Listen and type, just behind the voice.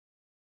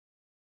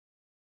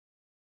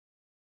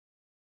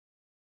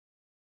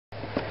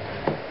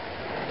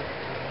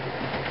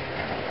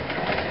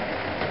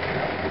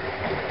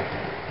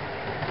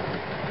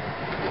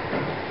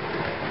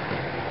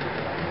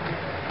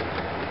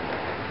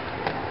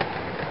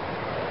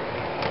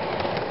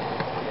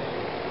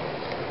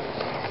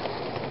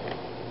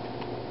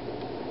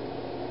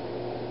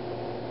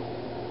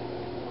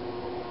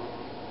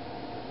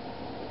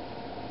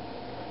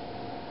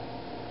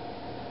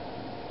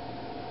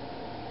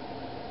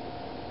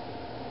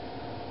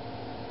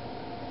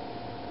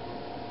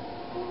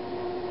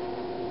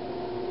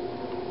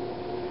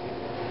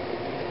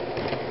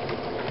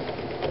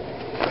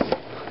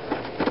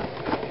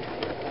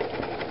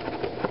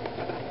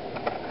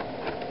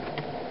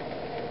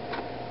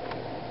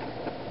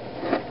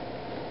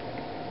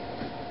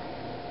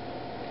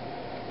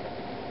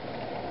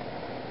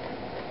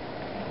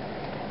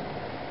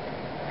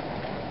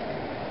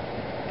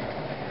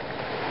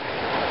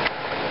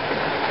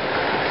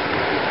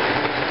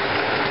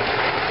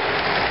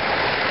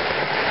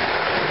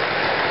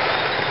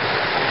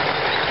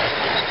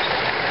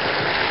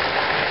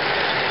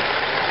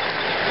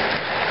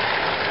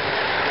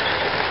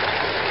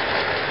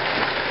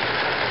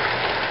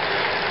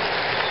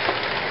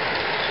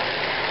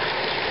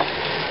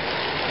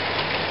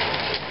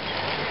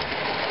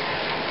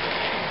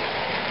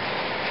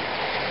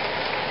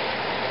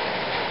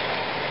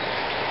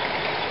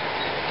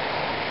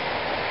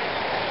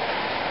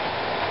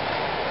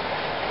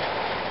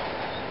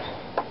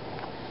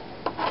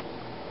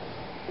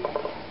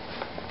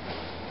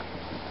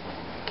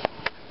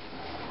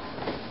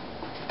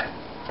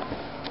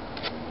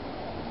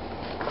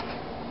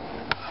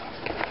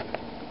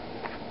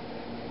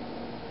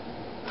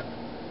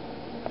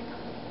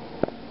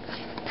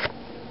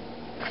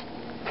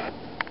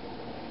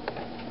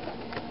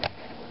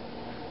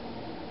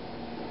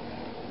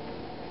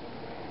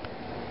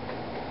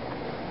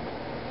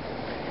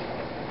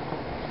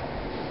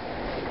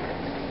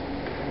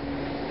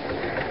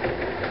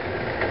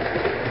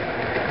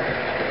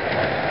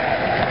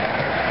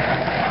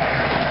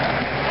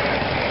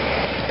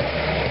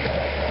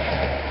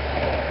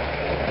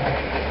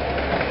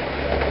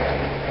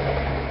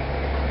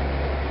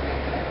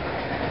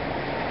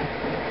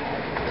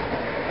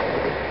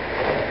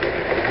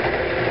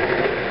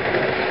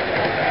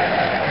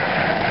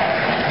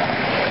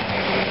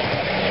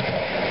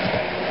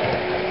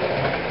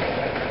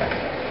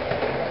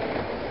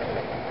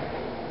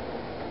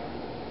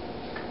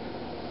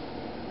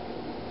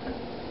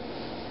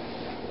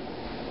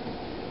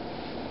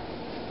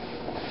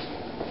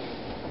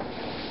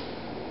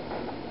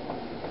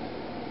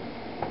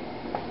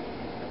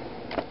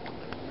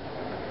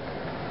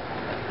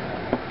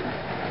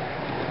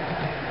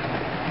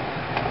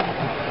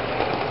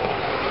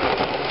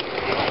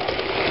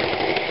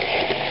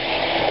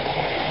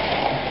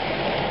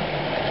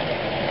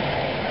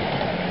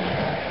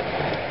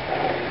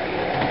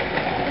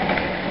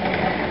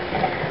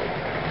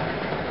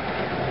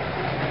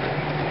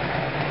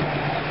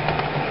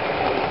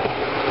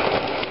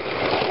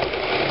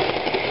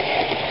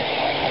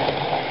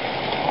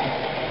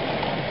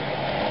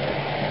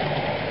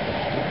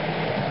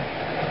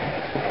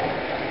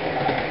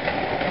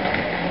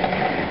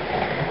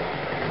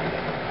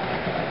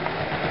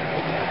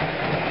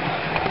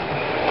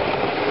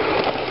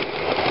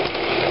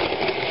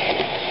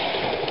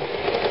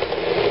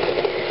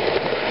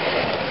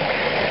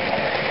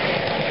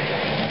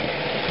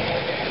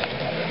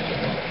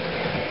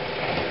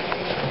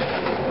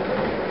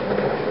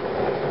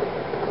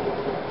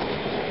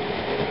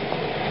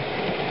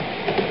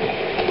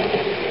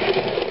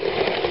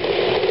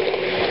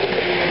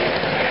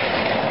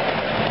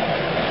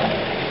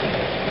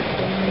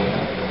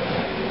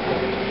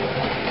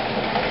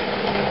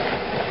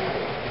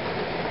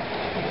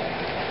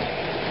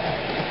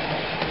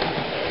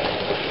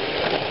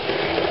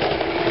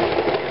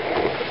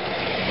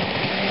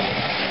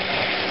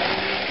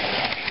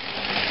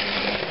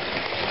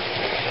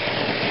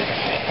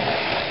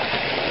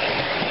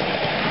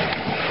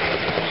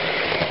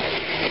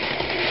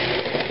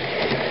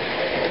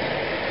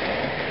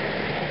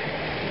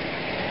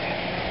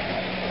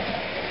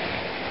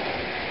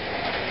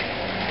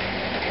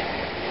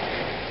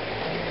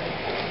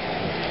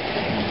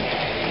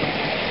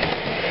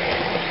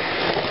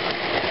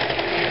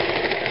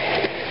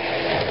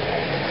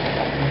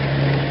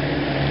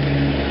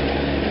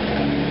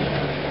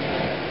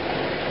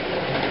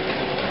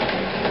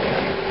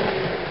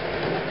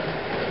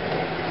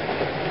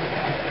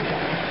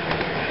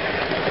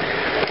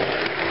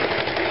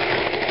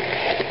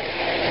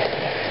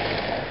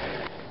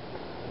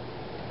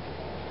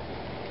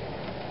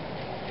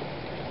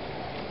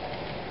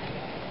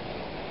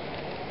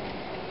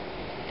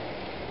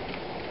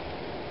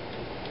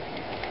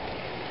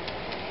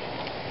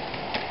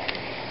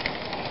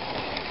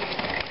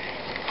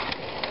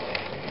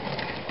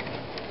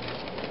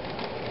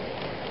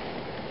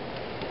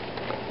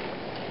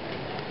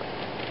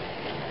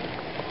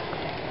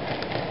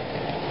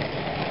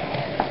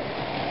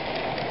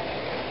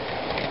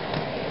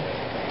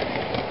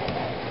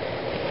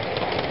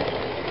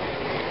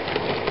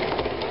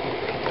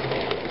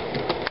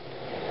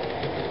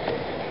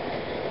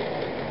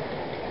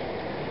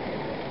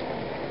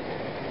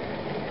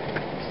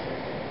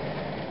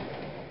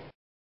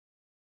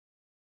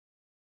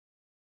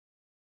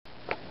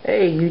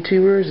Hey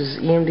YouTubers, this is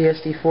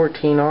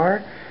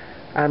EMDSD14R.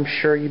 I'm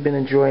sure you've been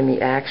enjoying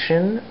the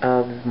action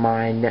of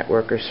my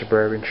Networker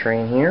Suburban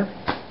train here.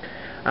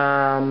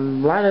 A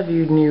lot of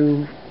you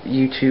new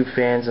YouTube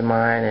fans of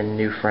mine and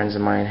new friends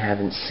of mine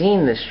haven't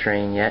seen this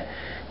train yet,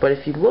 but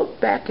if you look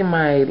back in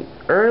my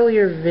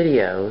earlier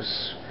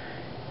videos,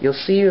 you'll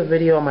see a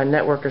video on my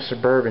Networker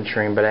Suburban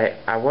train, but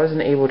I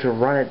wasn't able to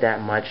run it that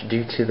much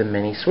due to the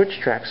many switch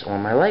tracks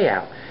on my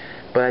layout.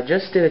 But I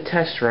just did a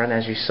test run,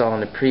 as you saw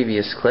in the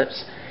previous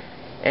clips,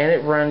 and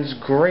it runs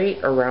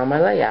great around my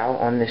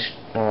layout on this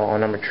on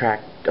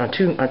track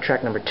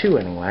number 2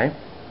 anyway,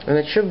 and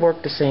it should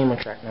work the same on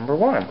track number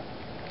 1.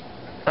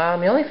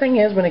 The only thing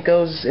is, when it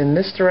goes in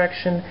this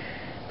direction,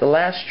 the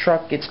last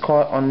truck gets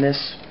caught on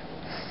this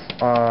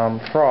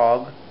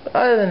frog.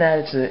 Other than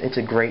that, it's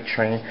a great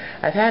train.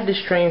 I've had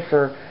this train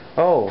for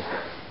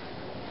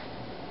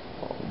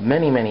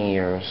many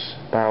years,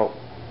 about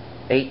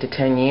 8 to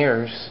 10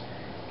 years,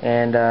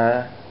 and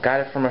got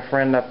it from a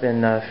friend up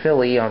in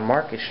Philly on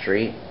Market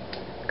Street,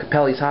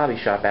 Capelli's Hobby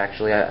Shop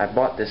actually. I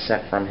bought this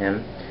set from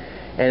him,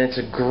 and it's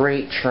a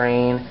great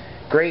train,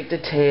 great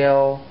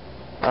detail.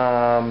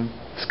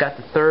 It's got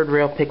the third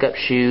rail pickup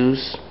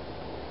shoes,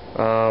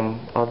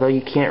 although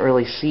you can't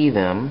really see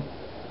them,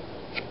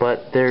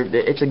 but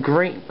it's a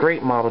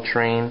great model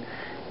train.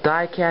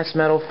 Die-cast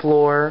metal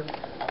floor.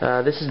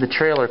 This is the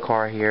trailer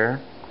car here.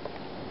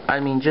 I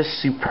mean,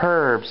 just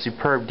superb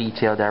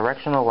detail,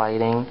 directional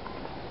lighting.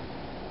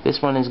 This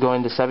one is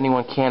going to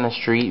 71 Cannon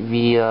Street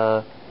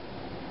via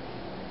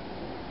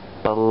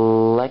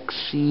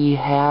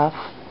Balexihalf.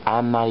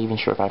 I'm not even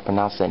sure if I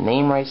pronounced that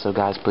name right, so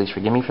guys, please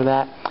forgive me for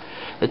that.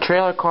 The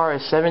trailer car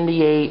is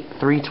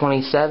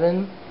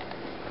 78-327,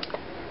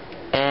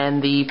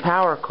 and the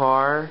power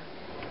car,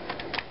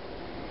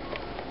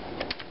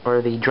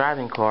 or the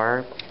driving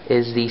car,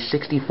 is the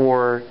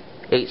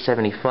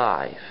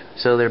 64-875.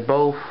 So they're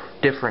both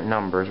different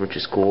numbers, which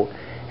is cool.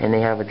 And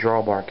they have a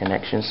drawbar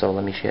connection, so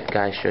let me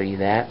guys show you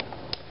that.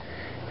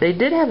 They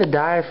did have the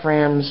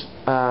diaphragms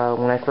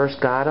when I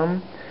first got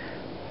them,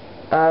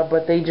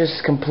 but they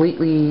just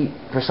completely,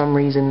 for some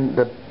reason,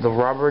 the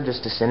rubber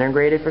just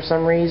disintegrated for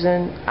some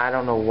reason. I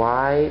don't know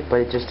why, but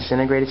it just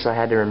disintegrated, so I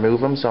had to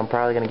remove them. So I'm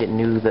probably going to get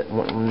new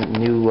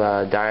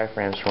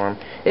diaphragms for them,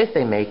 if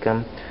they make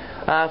them.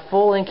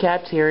 Full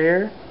in-cab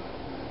interior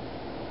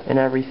and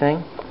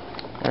everything.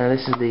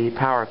 This is the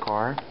power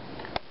car.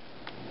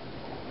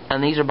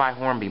 And these are by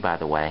Hornby, by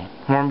the way.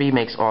 Hornby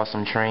makes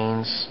awesome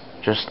trains,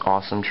 just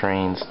awesome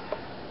trains.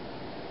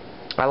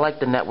 I like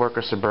the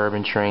Networker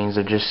Suburban trains.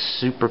 They're just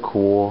super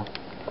cool.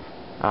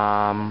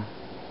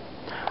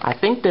 I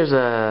think there's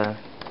a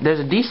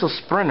diesel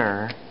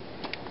Sprinter.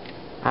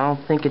 I don't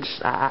think it's.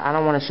 I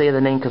don't want to say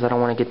the name because I don't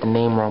want to get the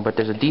name wrong. But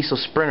there's a diesel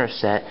Sprinter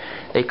set.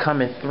 They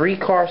come in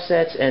 3-car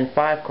sets and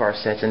 5-car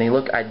sets, and they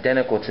look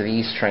identical to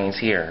these trains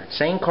here.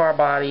 Same car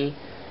body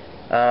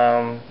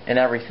and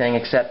everything,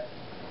 except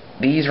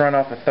these run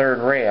off a third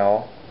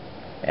rail,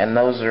 and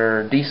those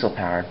are diesel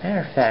powered. Matter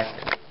of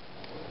fact,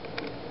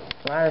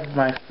 a lot of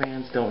my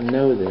fans don't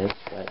know this,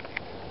 but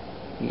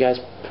you guys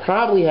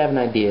probably have an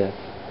idea.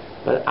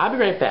 But I'll be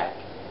right back.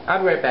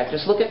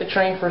 Just look at the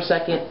train for a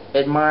second,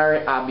 admire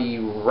it. I'll be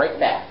right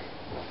back.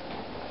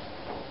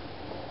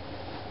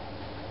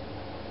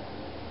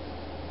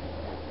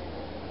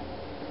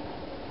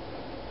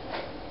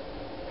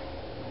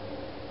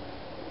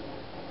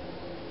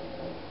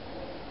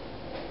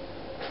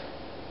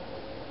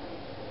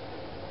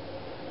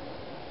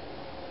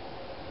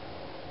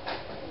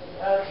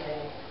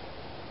 Okay.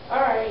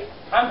 Alright,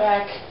 I'm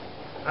back.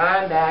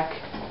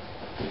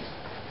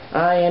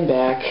 I am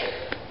back.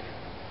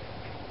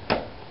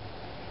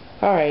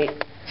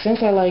 Alright,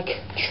 since I like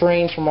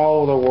trains from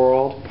all over the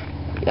world,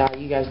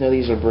 you guys know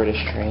these are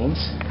British trains,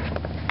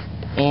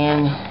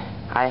 and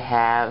I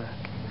have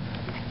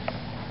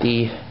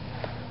the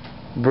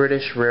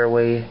British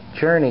Railway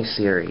Journey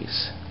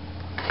series.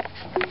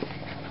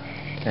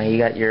 Now you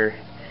got your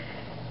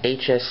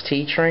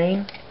HST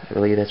train, I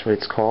believe that's what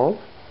it's called,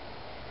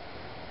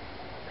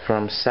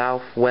 from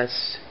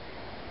southwest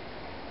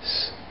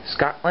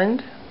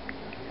Scotland.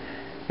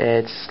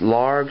 It's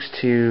Largs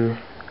to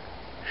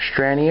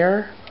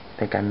Stranraer. I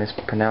think I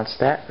mispronounced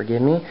that,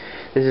 forgive me.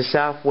 This is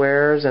South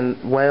Wales and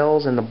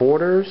the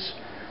borders.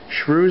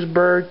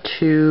 Shrewsbury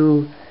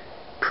to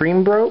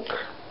Pembroke.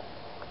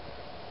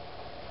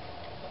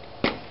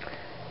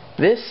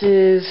 This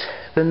is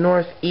the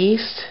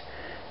northeast,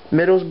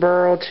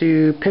 Middlesbrough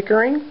to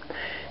Pickering.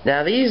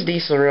 Now these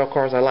diesel rail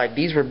cars I like.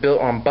 These were built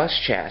on bus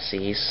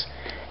chassis.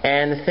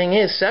 And the thing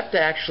is, SEPTA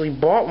actually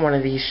bought one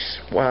of these.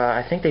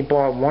 I think they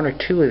bought 1 or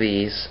 2 of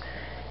these.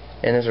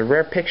 And there's a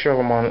rare picture of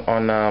them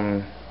on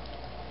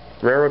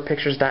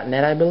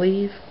railroadpictures.net, I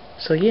believe.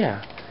 So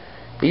yeah,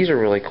 these are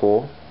really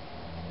cool.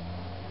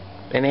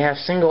 And they have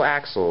single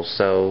axles,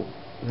 so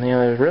you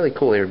know, they're really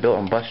cool. They were built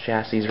on bus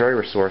chassis, very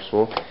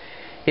resourceful.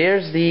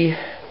 Here's the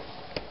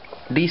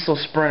diesel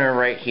Sprinter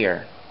right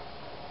here.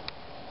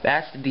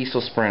 That's the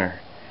diesel Sprinter.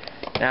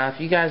 Now,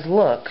 if you guys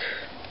look,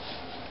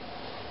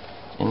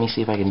 let me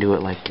see if I can do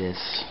it like this.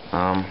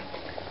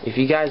 if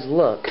you guys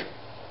look,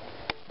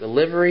 the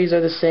liveries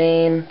are the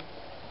same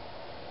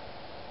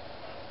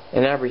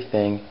and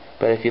everything.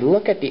 But if you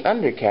look at the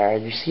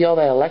undercarriage, you see all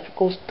that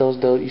electricals,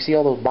 you see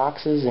all those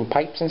boxes and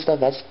pipes and stuff.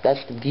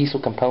 That's the diesel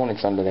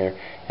components under there,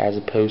 as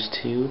opposed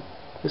to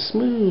the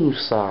smooth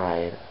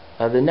side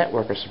of the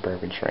Networker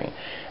Suburban train.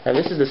 Now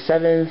this is the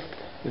 7th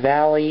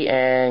Valley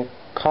and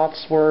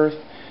Cotsworth.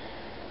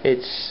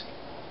 It's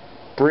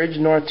Bridge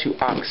North to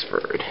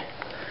Oxford.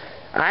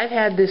 I've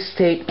had this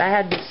tape. I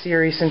had this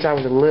series since I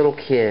was a little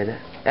kid.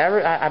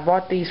 I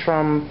bought these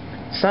from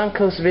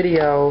Suncoast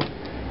Video,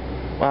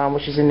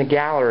 which is in the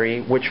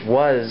gallery, which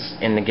was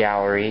in the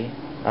gallery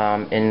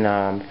in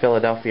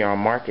Philadelphia on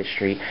Market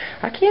Street.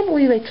 I can't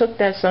believe they took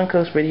that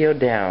Suncoast Video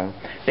down.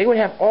 They would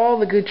have all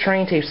the good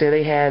train tapes there.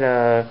 They had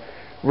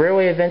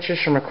Railway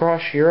Adventures from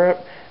Across Europe.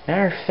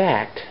 Matter of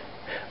fact,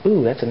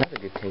 ooh, that's another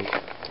good tape.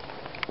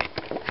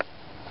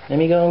 Let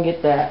me go and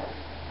get that.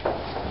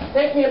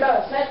 Take me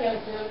about a second or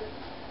two.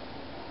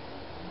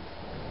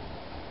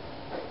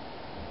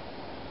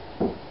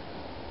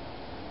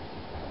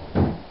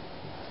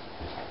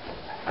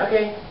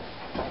 Okay,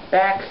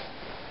 back.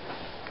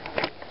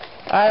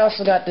 I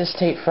also got this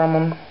tape from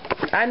them.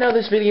 I know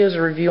this video is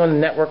a review on the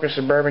Networker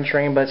Suburban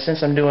train, but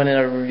since I'm doing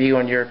a review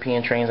on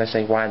European trains, I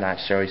say why not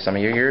show you some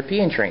of your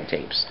European train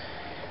tapes.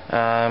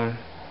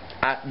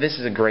 This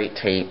is a great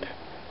tape.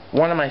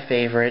 One of my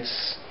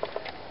favorites.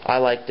 I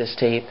like this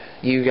tape.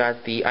 You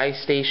got the ice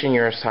station,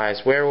 Europe's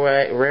highest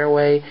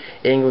railway,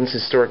 England's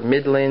historic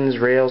Midlands,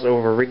 rails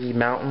over Rigi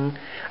Mountain.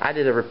 I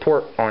did a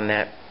report on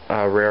that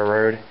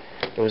railroad.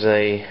 It was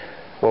a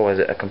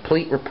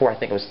complete report. I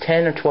think it was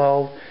 10 or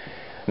 12,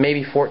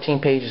 maybe 14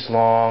 pages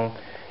long.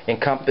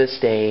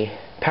 Encompassed a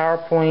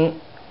PowerPoint,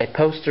 a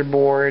poster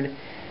board,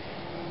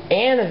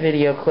 and a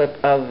video clip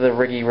of the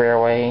Rigi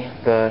Railway,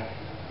 the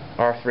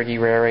Arth Rigi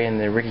Railway and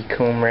the Rigi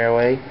Coombe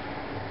Railway.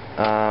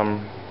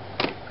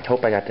 I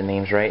hope I got the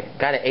names right.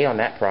 Got an A on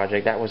that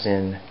project. That was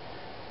in,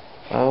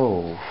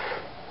 9th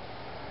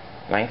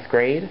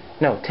grade?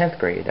 No, 10th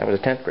grade. That was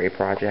a 10th grade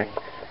project.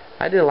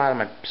 I did a lot of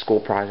my school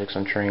projects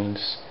on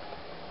trains.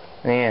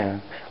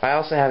 Yeah. I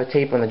also have a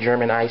tape on the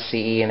German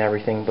ICE and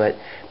everything, but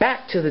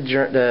back to the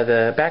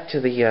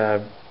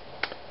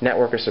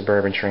Networker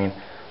Suburban train.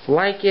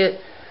 Like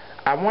it.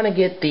 I want to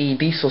get the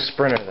diesel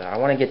Sprinter though. I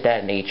want to get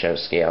that in HO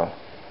scale.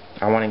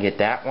 I want to get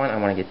that one. I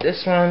want to get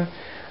this one.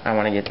 I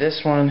want to get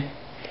this one.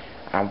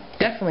 I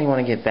definitely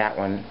want to get that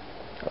one.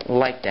 I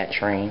like that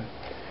train.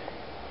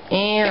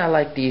 And I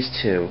like these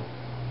two.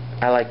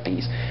 I like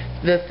these.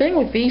 The thing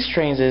with these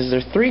trains is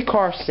there's 3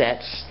 car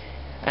sets,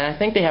 and I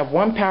think they have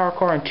 1 power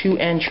car and 2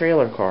 end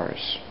trailer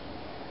cars.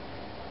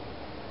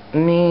 I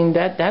mean,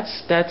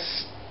 that's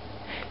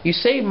you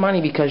save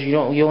money because you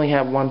only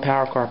have 1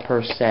 power car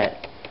per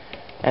set,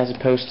 as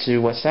opposed to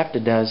what SEPTA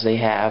does. They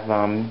have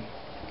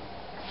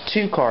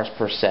 2 cars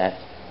per set,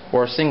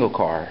 or a single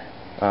car.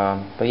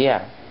 But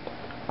yeah,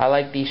 I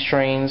like these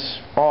trains.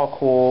 All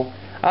cool.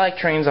 I like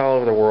trains all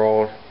over the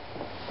world.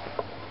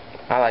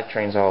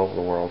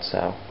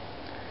 So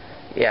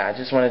yeah, I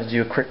just wanted to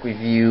do a quick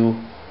review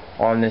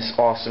on this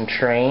awesome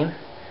train.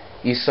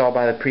 You saw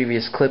by the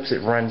previous clips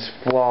it runs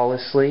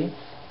flawlessly.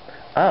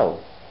 Oh,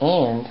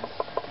 and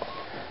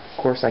of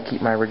course I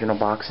keep my original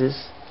boxes.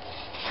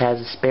 It has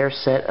a spare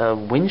set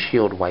of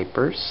windshield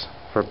wipers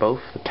for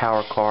both the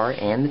power car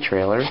and the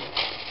trailer.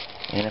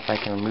 And if I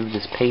can remove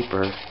this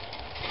paper,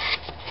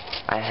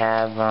 I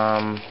have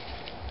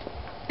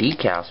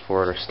decals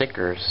for it, or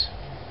stickers.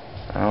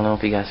 I don't know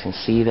if you guys can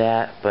see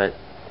that, but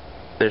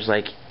there's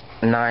like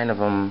 9 of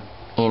them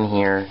in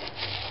here.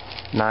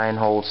 9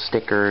 whole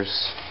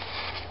stickers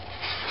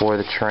for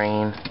the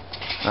train.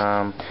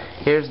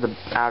 Here's the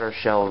outer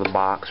shell of the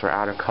box, or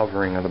outer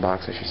covering of the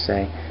box, I should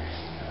say.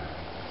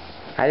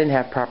 I didn't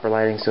have proper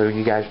lighting, so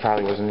you guys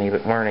probably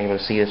weren't able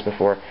to see this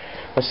before.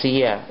 Let's see,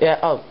 yeah.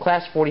 Oh,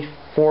 Class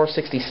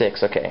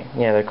 4466. Okay,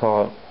 yeah, they're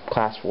called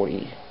Class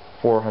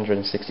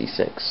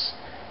 466.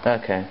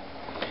 Okay,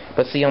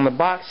 but see on the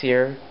box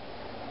here,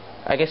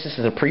 I guess this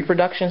is a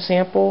pre-production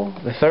sample.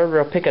 The third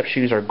rail pickup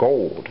shoes are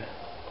gold.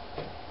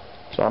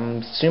 So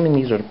I'm assuming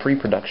these are the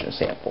pre-production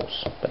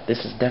samples. But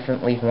this is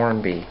definitely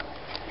Hornby.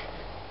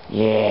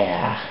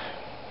 Yeah.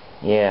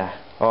 Yeah.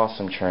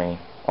 Awesome train.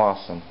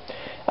 Awesome.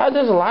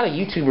 There's a lot of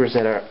YouTubers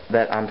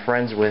that I'm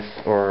friends with,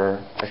 or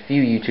a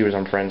few YouTubers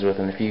I'm friends with,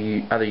 and a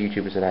few other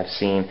YouTubers that I've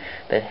seen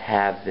that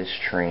have this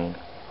train.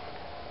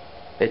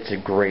 It's a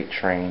great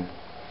train.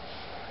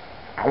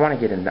 I want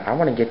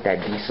to get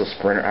that diesel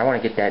Sprinter. I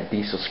want to get that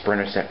diesel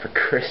Sprinter set for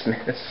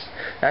Christmas.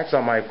 That's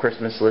on my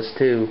Christmas list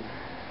too.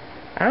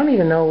 I don't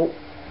even know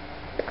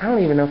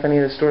if any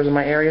of the stores in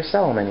my area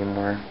sell them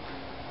anymore.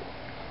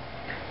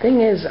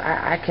 Thing is,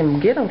 I can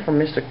get them from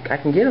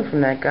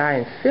that guy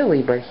in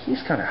Philly, but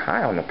he's kind of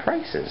high on the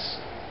prices.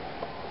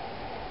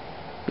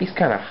 He's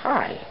kind of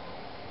high.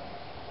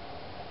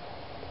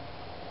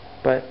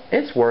 But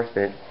it's worth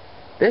it.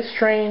 This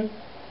train,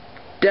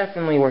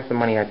 definitely worth the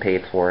money I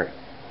paid for it.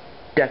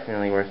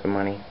 Definitely worth the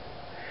money.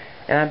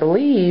 And I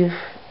believe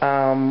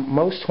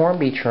most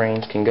Hornby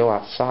trains can go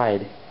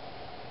outside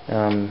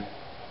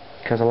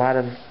because a lot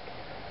of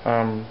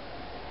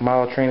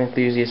model train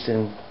enthusiasts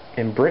in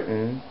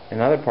Britain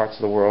and other parts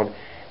of the world,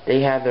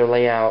 they have their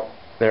layout,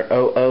 their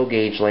 00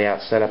 gauge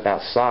layout set up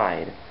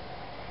outside.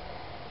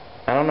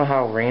 I don't know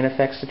how rain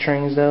affects the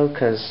trains though,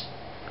 because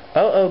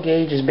 00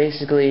 gauge is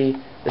basically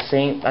the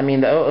same. I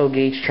mean, the 00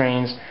 gauge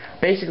trains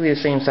basically the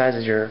same size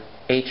as your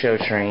HO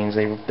trains.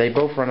 They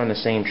both run on the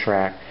same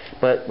track,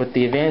 but with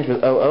the advantage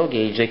with 00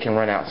 gauge, they can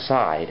run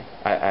outside.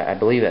 I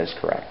believe that is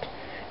correct.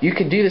 You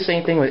could do the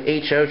same thing with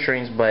HO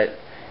trains, but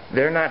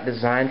they're not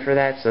designed for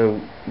that. So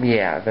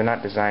yeah, they're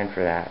not designed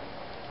for that.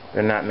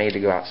 They're not made to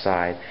go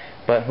outside.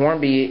 But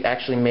Hornby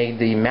actually made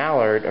the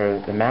Mallard,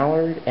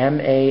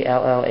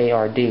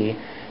 M-A-L-L-A-R-D,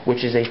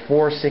 which is a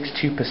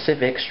 462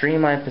 Pacific,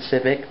 Streamline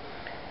Pacific,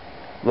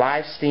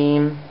 live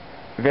steam,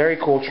 very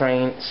cool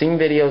train. Seen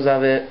videos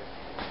of it.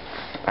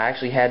 I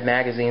actually had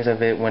magazines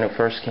of it when it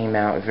first came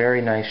out.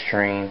 Very nice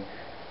train.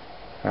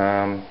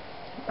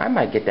 I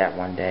might get that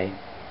one day.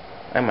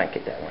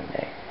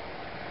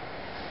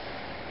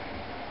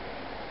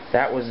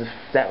 That was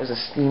a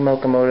steam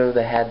locomotive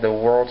that had the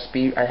world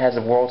speed. It has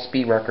the world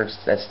speed records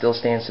that still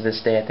stands to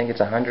this day. I think it's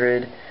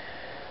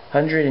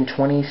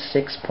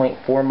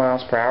 126.4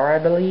 miles per hour, I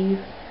believe,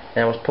 and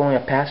it was pulling a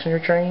passenger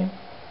train.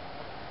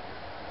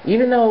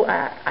 Even though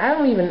I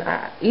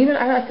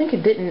think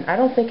it didn't. I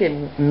don't think it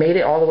made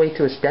it all the way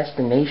to its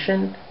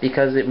destination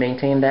because it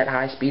maintained that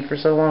high speed for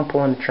so long,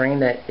 pulling the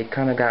train that it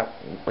kind of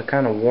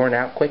worn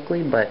out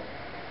quickly. But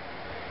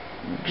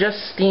just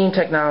steam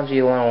technology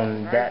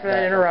alone. That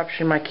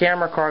interruption. My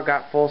camera card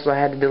got full, so I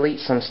had to delete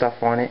some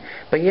stuff on it.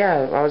 But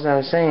yeah, I was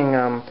saying,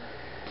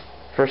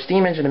 for a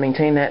steam engine to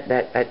maintain that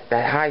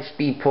high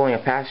speed pulling a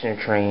passenger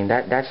train,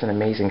 that's an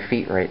amazing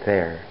feat right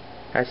there.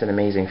 That's an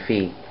amazing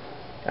feat.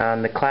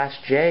 The Class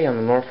J on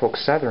the Norfolk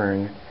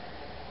Southern,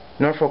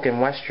 Norfolk and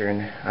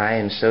Western, I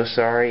am so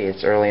sorry,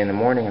 it's early in the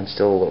morning, I'm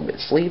still a little bit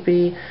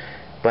sleepy,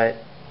 but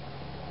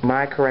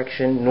my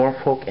correction,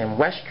 Norfolk and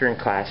Western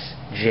Class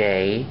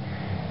J,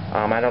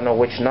 I don't know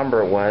which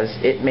number it was,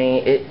 it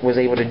was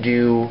able to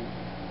do,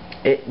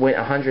 it went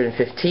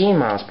 115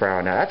 miles per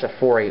hour. Now that's a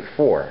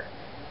 484.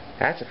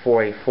 That's a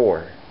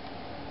 484.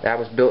 That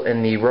was built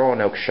in the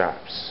Roanoke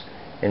shops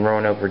in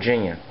Roanoke,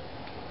 Virginia.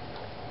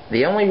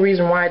 The only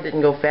reason why it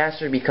didn't go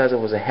faster because it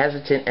was a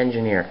hesitant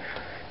engineer.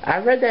 I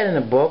read that in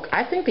a book.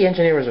 I think the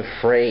engineer was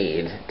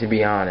afraid, to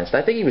be honest.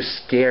 I think he was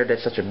scared that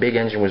such a big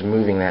engine was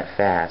moving that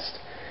fast.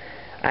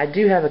 I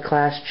do have a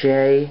Class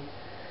J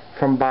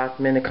from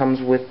Bachmann. It comes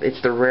with,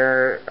 it's the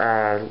rare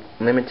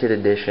limited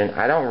edition.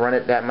 I don't run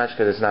it that much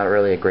because it's not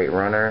really a great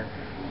runner.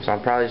 So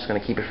I'm probably just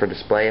going to keep it for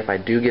display. If I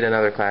do get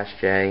another Class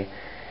J,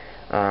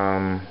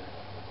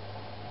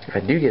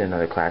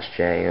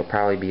 it'll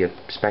probably be a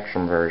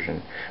Spectrum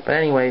version. But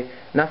anyway,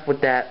 enough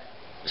with that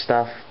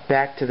stuff.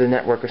 Back to the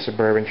Networker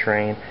Suburban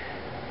train.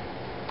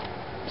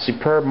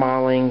 Superb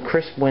modeling,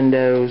 crisp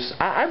windows.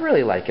 I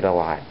really like it a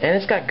lot. And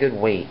it's got good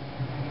weight.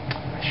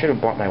 I should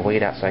have brought my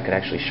weight out so I could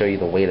actually show you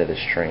the weight of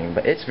this train.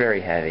 But it's very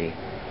heavy.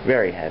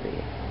 Very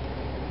heavy.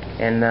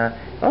 And the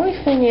only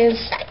thing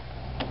is,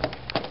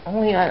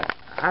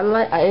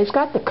 it's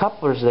got the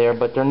couplers there,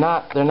 but they're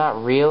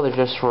not real. They're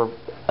just for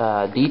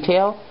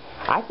detail.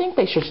 I think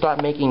they should start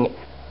making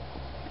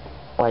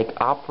like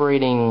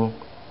operating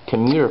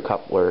commuter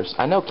couplers.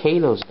 I know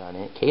Cato's done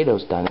it,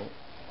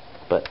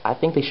 but I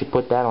think they should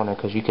put that on there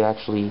because you could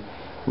actually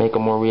make a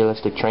more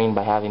realistic train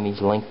by having these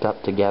linked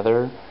up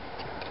together.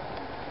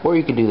 Or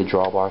you could do the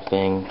drawbar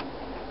thing,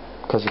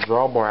 because the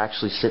drawbar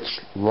actually sits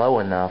low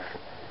enough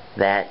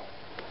that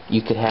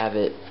you could have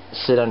it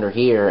sit under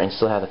here and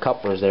still have the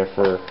couplers there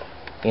for,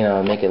 you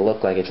know, make it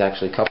look like it's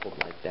actually coupled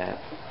like that.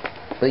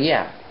 But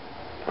yeah,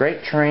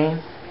 great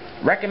train.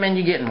 Recommend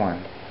you getting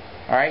one.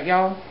 Alright,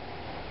 y'all?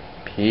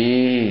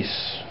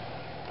 Peace.